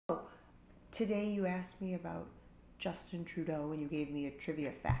Today you asked me about Justin Trudeau, and you gave me a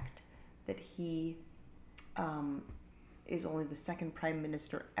trivia fact that he is only the second prime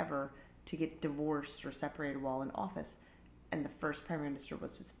minister ever to get divorced or separated while in office. And the first prime minister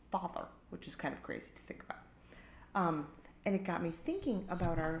was his father, which is kind of crazy to think about. And it got me thinking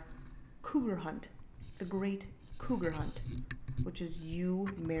about our cougar hunt, the great cougar hunt, which is you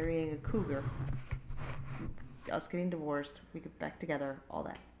marrying a cougar, us getting divorced, we get back together, all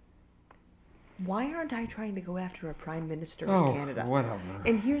that. Why aren't I trying to go after a prime minister in Canada? Whatever.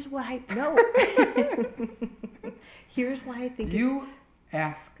 And here's what I know. Here's why I think you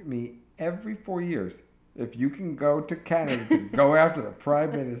ask me every 4 years if you can go to Canada to go after the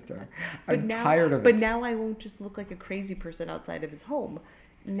prime minister. I'm tired of it. But now I won't just look like a crazy person outside of his home.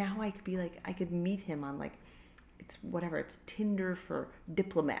 Now I could be like, I could meet him on like, it's Tinder for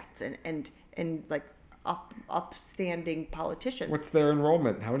diplomats and like upstanding politicians. What's their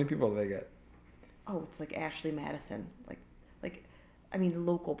enrollment? How many people do they get? Oh, it's like Ashley Madison. I mean,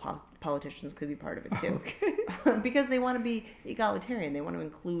 local politicians could be part of it too. Okay. Because they want to be egalitarian. They want to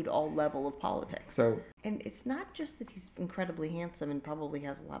include all level of politics. And it's not just that he's incredibly handsome and probably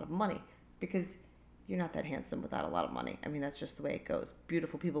has a lot of money, because you're not that handsome without a lot of money. I mean, that's just the way it goes.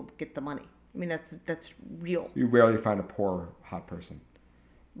 Beautiful people get the money. I mean, that's real. You rarely find a poor, hot person.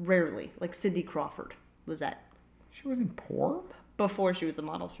 Rarely. Like Cindy Crawford was that. She wasn't poor? Before she was a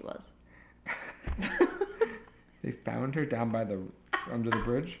model, she was. They found her down by under the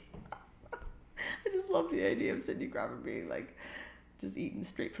bridge. I just love the idea of Cindy Crawford being like just eating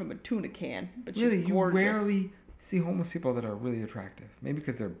straight from a tuna can, but really, she's gorgeous. You rarely see homeless people that are really attractive. Maybe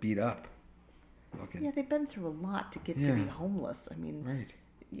because they're beat up looking. Yeah, they've been through a lot to get to be homeless. I mean, right.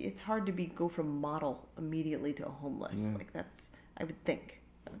 It's hard to go from model immediately to homeless. Yeah. Like I would think.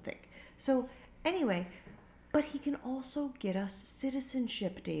 So anyway, but he can also get us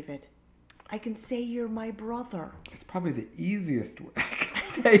citizenship, David. I can say you're my brother. It's probably the easiest way. I can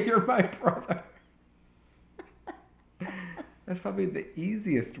say you're my brother. That's probably the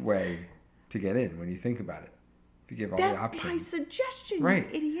easiest way to get in when you think about it. If you give all the options. That's my suggestion, right.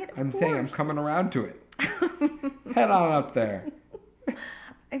 You idiot. I'm saying I'm coming around to it. Head on up there.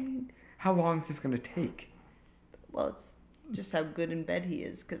 I mean, how long is this going to take? Well, it's just how good in bed he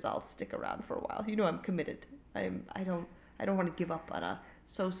is, because I'll stick around for a while. You know, I'm committed. I don't want to give up on a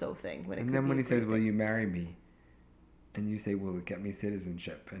so-so thing. And then when he says, "Will you marry me?" and you say, "Will it get me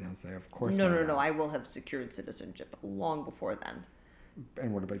citizenship?" and I'll say, "Of course." No. I will have secured citizenship long before then.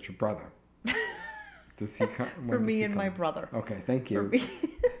 And what about your brother? Does he come? For me and my brother. Okay, thank you. For me,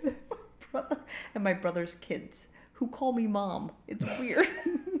 my brother and my brother's kids, who call me mom. It's weird.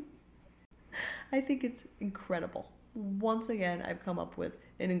 I think it's incredible. Once again, I've come up with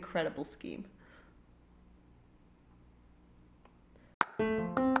an incredible scheme.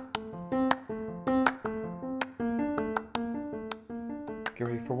 Get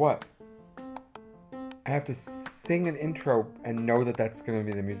ready for what? I have to sing an intro and know that that's going to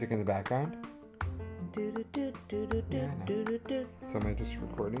be the music in the background? So am I just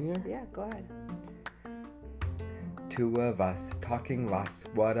recording here? Yeah, go ahead. Two of us talking lots.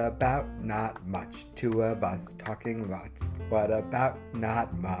 What about not much? Two of us talking lots. What about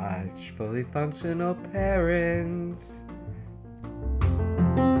not much? Fully functional parents.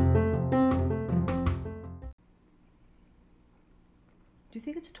 Do you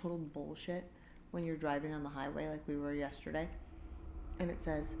think it's total bullshit when you're driving on the highway like we were yesterday, and it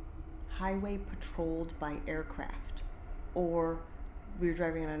says highway patrolled by aircraft? Or we were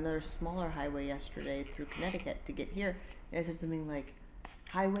driving on another smaller highway yesterday through Connecticut to get here, and it says something like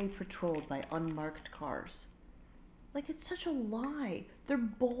highway patrolled by unmarked cars. Like, it's such a lie. They're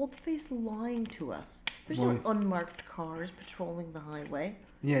bold-faced lying to us. There's no unmarked cars patrolling the highway.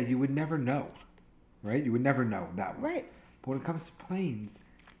 Yeah, you would never know, right? You would never know that one. Right. But when it comes to planes,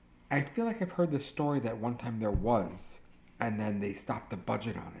 I feel like I've heard the story that one time there was, and then they stopped the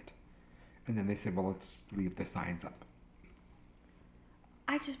budget on it. And then they said, well, let's leave the signs up.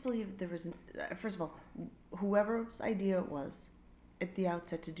 I just believe there was, first of all, whoever's idea it was at the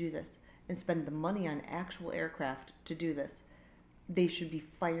outset to do this and spend the money on actual aircraft to do this, they should be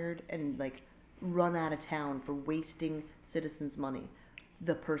fired and run out of town for wasting citizens' money.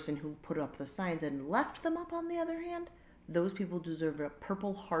 The person who put up the signs and left them up, on the other hand, those people deserve a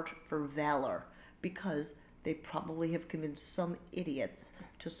Purple Heart for valor, because they probably have convinced some idiots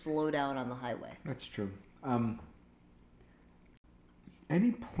to slow down on the highway. That's true.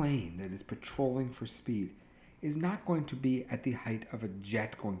 Any plane that is patrolling for speed is not going to be at the height of a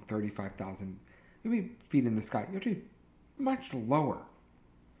jet going 35,000 feet in the sky. You have to be much lower.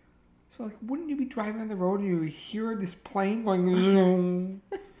 So, wouldn't you be driving on the road and you hear this plane going zoom,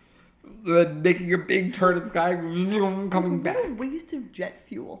 making a big turn in the sky, coming back. What a waste of jet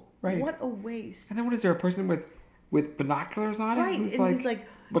fuel. Right. What a waste. And then what is there? A person with binoculars on it? Right, Who's and he's like,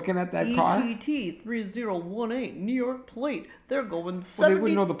 looking at that car? ETT 3018, New York plate. They're going 75. Well, they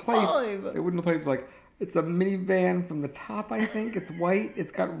wouldn't know the plates. They wouldn't know the plates. Like, it's a minivan from the top, I think. It's white.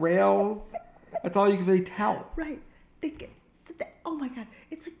 It's got rails. That's all you can really tell. Right. Oh my God.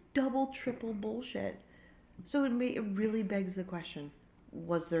 It's like double, triple bullshit. So it really begs the question,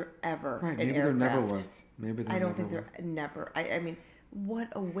 was there ever an Maybe aircraft? there never was. Maybe there I don't never think there was. never. I mean, what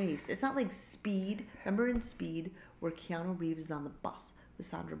a waste. It's not like Speed. Remember in Speed where Keanu Reeves is on the bus with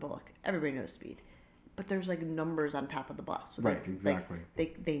Sandra Bullock? Everybody knows Speed. But there's like numbers on top of the bus. So Right, exactly.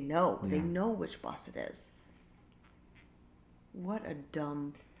 They know. Yeah. They know which bus it is. What a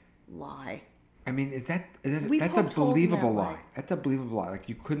dumb lie. I mean, that's a poked holes in believable that lie. That's a believable lie. Like,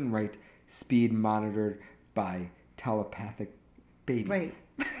 you couldn't write speed monitored by telepathic babies.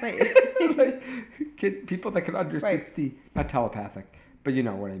 Right. People that can understand, see, not telepathic, but you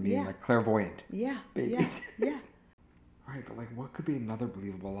know what I mean, Yeah. like clairvoyant Yeah. babies. Yeah. Right, but like, what could be another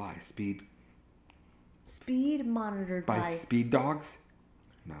believable lie? Speed monitored by by speed dogs?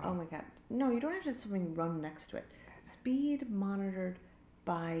 No. Oh my God. No, you don't have to have something run next to it. Speed monitored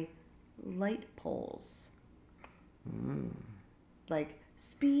by light poles. Like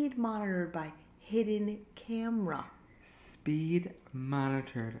speed monitored by hidden camera. Speed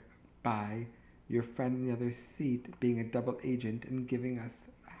monitored by your friend in the other seat being a double agent and giving us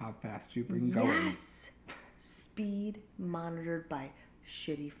how fast you've been going. Yes. Speed monitored by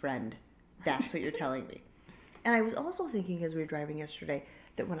shitty friend. That's what you're telling me. And I was also thinking as we were driving yesterday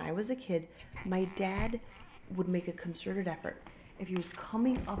that when I was a kid, my dad would make a concerted effort. If he was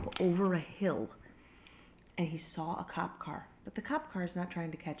coming up over a hill and he saw a cop car, but the cop car is not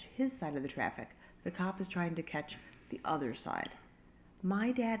trying to catch his side of the traffic. The cop is trying to catch the other side.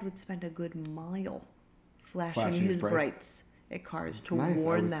 My dad would spend a good mile flashing his brights at cars to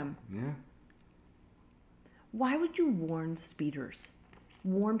warn them. Yeah. Why would you warn speeders?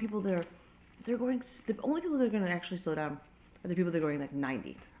 Warn people they're going. The only people that are going to actually slow down are the people that are going like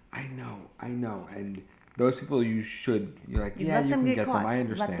 90. I know. And those people you're like, You yeah, let you them can get get caught. them. I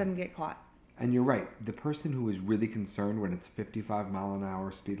understand. Let them get caught. And you're right. The person who is really concerned when it's 55 mile an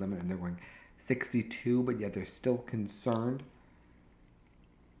hour speed limit and they're going 62, but yet they're still concerned,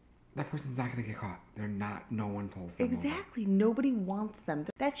 that person's not going to get caught. They're not. No one pulls them over. Exactly. Nobody wants them.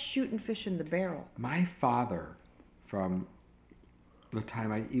 That's shooting fish in the barrel. My father, from the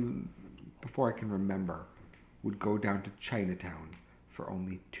time before I can remember, would go down to Chinatown for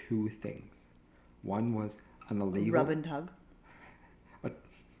only two things. One was an illegal... Rub and tug. Oh,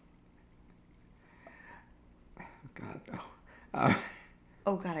 God, no.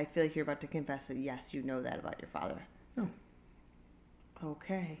 Oh, God, I feel like you're about to confess that, yes, you know that about your father. No.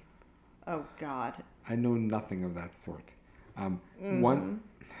 Okay. Oh, God. I know nothing of that sort. One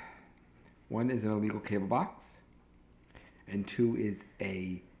is an illegal cable box, and two is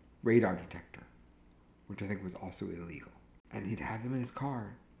a radar detector, which I think was also illegal. And he'd have them in his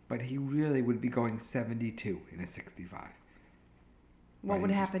car, but he really would be going 72 in a 65. What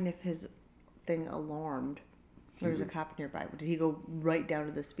would happen if his thing alarmed? There was a cop nearby. Did he go right down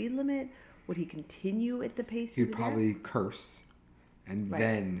to the speed limit? Would he continue at the pace he He'd was probably curse, and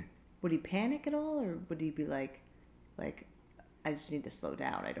then... Would he panic at all, or would he be like, I just need to slow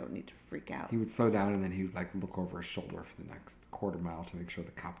down. I don't need to freak out. He would slow down, and then he would like look over his shoulder for the next quarter mile to make sure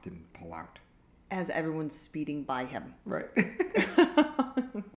the cop didn't pull out. As everyone's speeding by him. Right.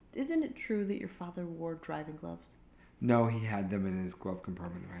 Isn't it true that your father wore driving gloves? No, he had them in his glove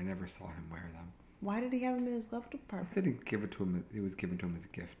compartment. I never saw him wear them. Why did he have them in his glove He compartment? said he'd give it to him. It was given to him as a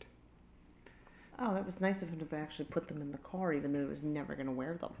gift. Oh, that was nice of him to actually put them in the car, even though he was never going to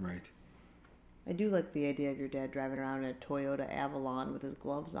wear them. Right. I do like the idea of your dad driving around in a Toyota Avalon with his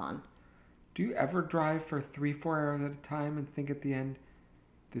gloves on. Do you ever drive for 3-4 hours at a time and think at the end,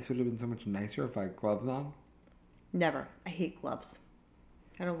 this would have been so much nicer if I had gloves on? Never. I hate gloves.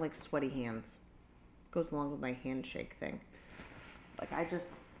 I don't like sweaty hands. Goes along with my handshake thing. Like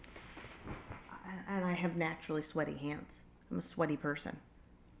and I have naturally sweaty hands. I'm a sweaty person.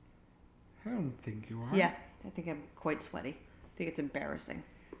 I don't think you are. Yeah, I think I'm quite sweaty. I think it's embarrassing.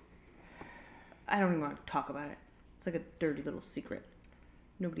 I don't even want to talk about it. It's like a dirty little secret.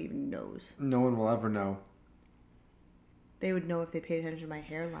 Nobody even knows. No one will ever know. They would know if they paid attention to my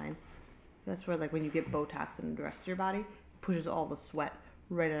hairline. That's where, like, when you get Botox in the rest of your body, it pushes all the sweat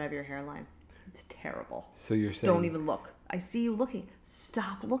right out of your hairline. It's terrible. So you're saying... Don't even look. I see you looking.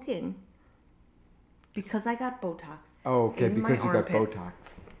 Stop looking. Because I got Botox. Oh, okay, in because my you got armpits,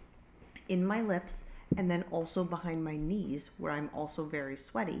 Botox. in my lips, and then also behind my knees, where I'm also very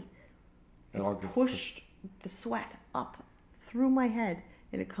sweaty. It all gets pushed the sweat up through my head,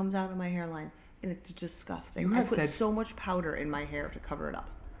 and it comes out of my hairline, and it's disgusting. I put so much powder in my hair to cover it up.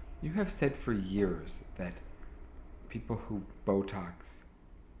 You have said for years that people who Botox,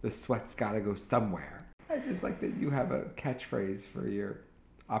 the sweat's got to go somewhere. I just like that you have a catchphrase for your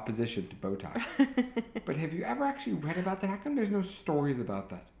opposition to Botox. But have you ever actually read about that? How come there's no stories about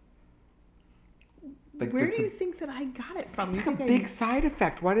that? Like, where do you think that I got it from? It's like a big side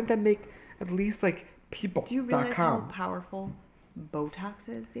effect. Why didn't that make at least like people.com? Do you realize how powerful Botox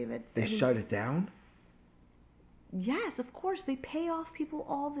is, David? They shut it down? Yes, of course. They pay off people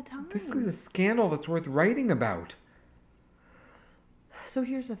all the time. This is a scandal that's worth writing about. So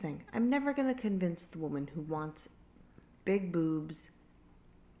here's the thing. I'm never going to convince the woman who wants big boobs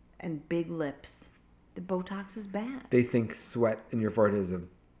and big lips that Botox is bad. They think sweat in your forehead is a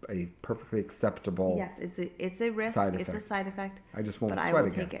perfectly acceptable. Yes, it's a risk. It's a side effect. I just won't but sweat I will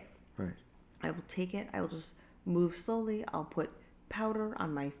again. take it. Right. I will take it. I will just move slowly. I'll put powder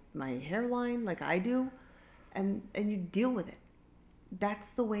on my hairline like I do, and you deal with it. That's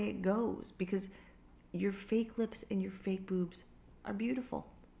the way it goes, because your fake lips and your fake boobs are beautiful,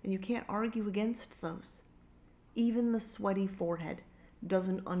 and you can't argue against those. Even the sweaty forehead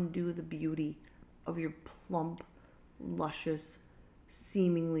doesn't undo the beauty of your plump, luscious,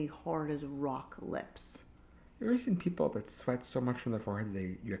 seemingly hard as rock lips. You ever seen people that sweat so much from their forehead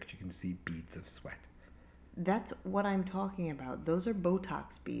you actually can see beads of sweat? That's what I'm talking about. Those are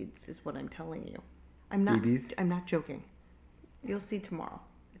Botox beads, is what I'm telling you. I'm not joking. You'll see tomorrow.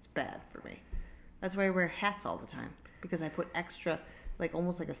 It's bad for me. That's why I wear hats all the time, because I put extra, like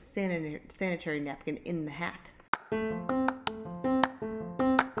almost like a sanitary napkin in the hat.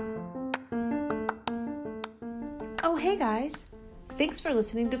 Oh, hey guys. Thanks for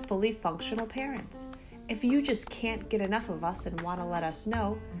listening to Fully Functional Parents. If you just can't get enough of us and want to let us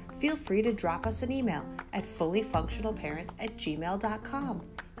know, feel free to drop us an email at fullyfunctionalparents@gmail.com.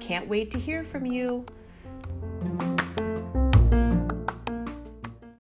 Can't wait to hear from you.